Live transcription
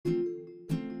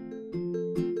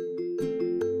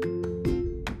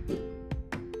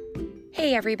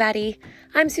Hey everybody,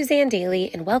 I'm Suzanne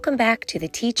Daly and welcome back to the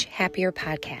Teach Happier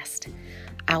podcast.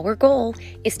 Our goal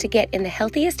is to get in the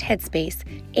healthiest headspace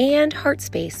and heart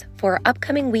space for our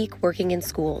upcoming week working in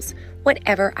schools,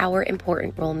 whatever our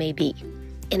important role may be,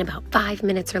 in about 5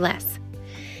 minutes or less.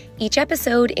 Each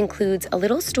episode includes a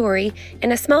little story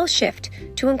and a small shift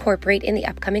to incorporate in the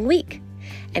upcoming week.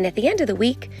 And at the end of the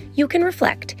week, you can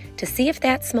reflect to see if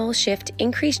that small shift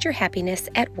increased your happiness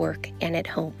at work and at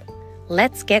home.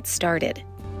 Let's get started.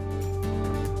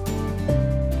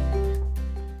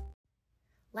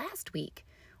 Last week,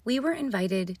 we were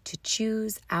invited to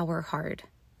choose our hard.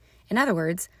 In other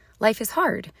words, life is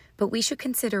hard, but we should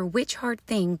consider which hard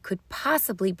thing could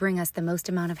possibly bring us the most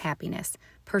amount of happiness,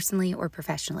 personally or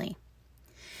professionally.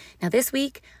 Now this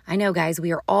week, I know guys,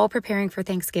 we are all preparing for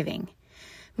Thanksgiving.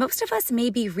 Most of us may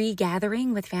be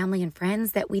regathering with family and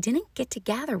friends that we didn't get to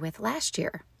gather with last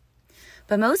year.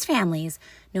 But most families,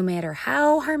 no matter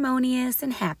how harmonious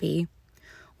and happy,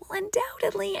 will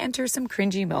undoubtedly enter some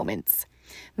cringy moments.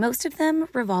 Most of them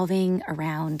revolving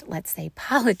around, let's say,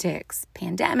 politics,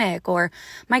 pandemic, or,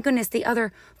 my goodness, the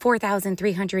other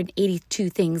 4,382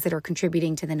 things that are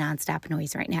contributing to the nonstop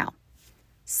noise right now.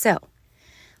 So,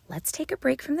 let's take a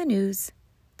break from the news,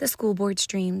 the school board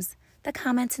streams, the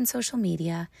comments in social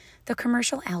media, the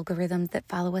commercial algorithms that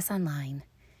follow us online.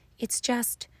 It's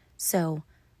just so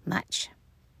much.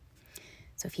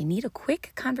 So if you need a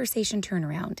quick conversation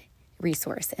turnaround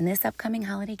resource in this upcoming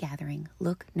holiday gathering,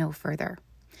 look no further.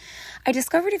 I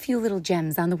discovered a few little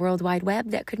gems on the World Wide Web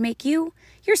that could make you,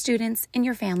 your students, and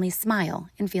your family smile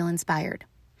and feel inspired.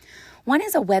 One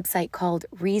is a website called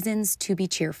Reasons to Be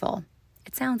Cheerful.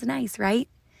 It sounds nice, right?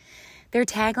 Their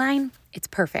tagline, it's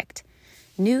perfect.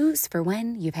 News for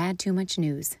when you've had too much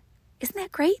news. Isn't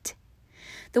that great?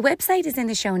 The website is in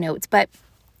the show notes, but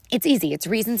it's easy. It's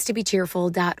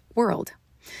reasonstobecheerful.world.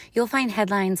 You'll find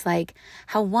headlines like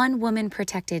how one woman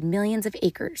protected millions of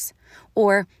acres,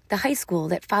 or the high school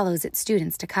that follows its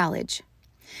students to college.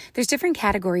 There's different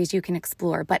categories you can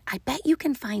explore, but I bet you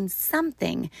can find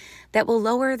something that will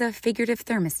lower the figurative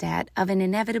thermostat of an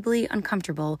inevitably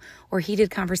uncomfortable or heated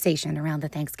conversation around the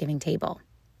Thanksgiving table.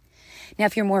 Now,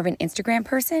 if you're more of an Instagram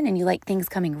person and you like things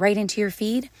coming right into your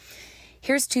feed,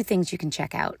 here's 2 things you can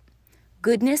check out: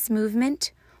 Goodness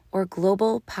Movement or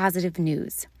Global Positive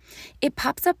News. It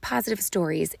pops up positive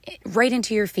stories right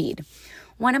into your feed.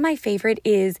 One of my favorite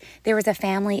is there was a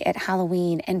family at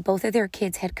Halloween and both of their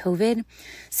kids had COVID.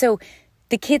 So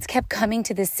the kids kept coming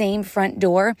to the same front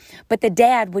door, but the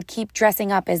dad would keep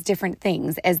dressing up as different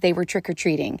things as they were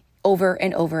trick-or-treating over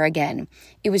and over again.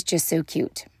 It was just so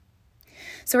cute.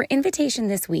 So our invitation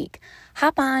this week,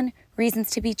 hop on Reasons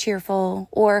to Be Cheerful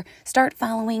or start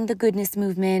following the Goodness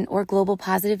Movement or Global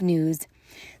Positive News.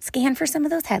 Scan for some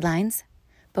of those headlines.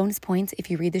 Bonus points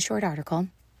if you read the short article.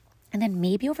 And then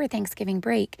maybe over Thanksgiving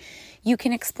break, you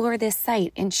can explore this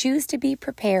site and choose to be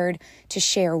prepared to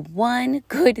share one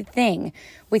good thing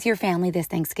with your family this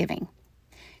Thanksgiving.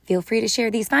 Feel free to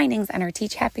share these findings on our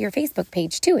Teach Happier Facebook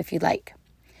page too if you'd like.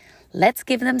 Let's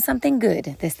give them something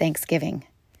good this Thanksgiving.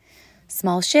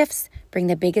 Small shifts bring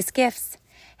the biggest gifts.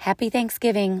 Happy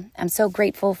Thanksgiving. I'm so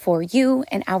grateful for you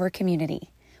and our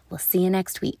community. We'll see you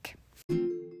next week.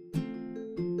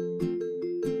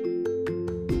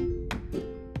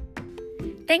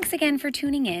 Thanks again for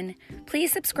tuning in.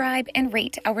 Please subscribe and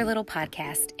rate our little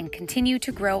podcast and continue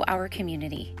to grow our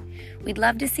community. We'd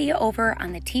love to see you over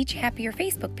on the Teach Happier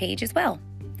Facebook page as well.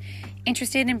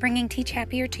 Interested in bringing Teach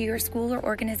Happier to your school or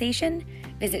organization?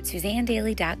 Visit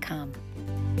SuzanneDaly.com.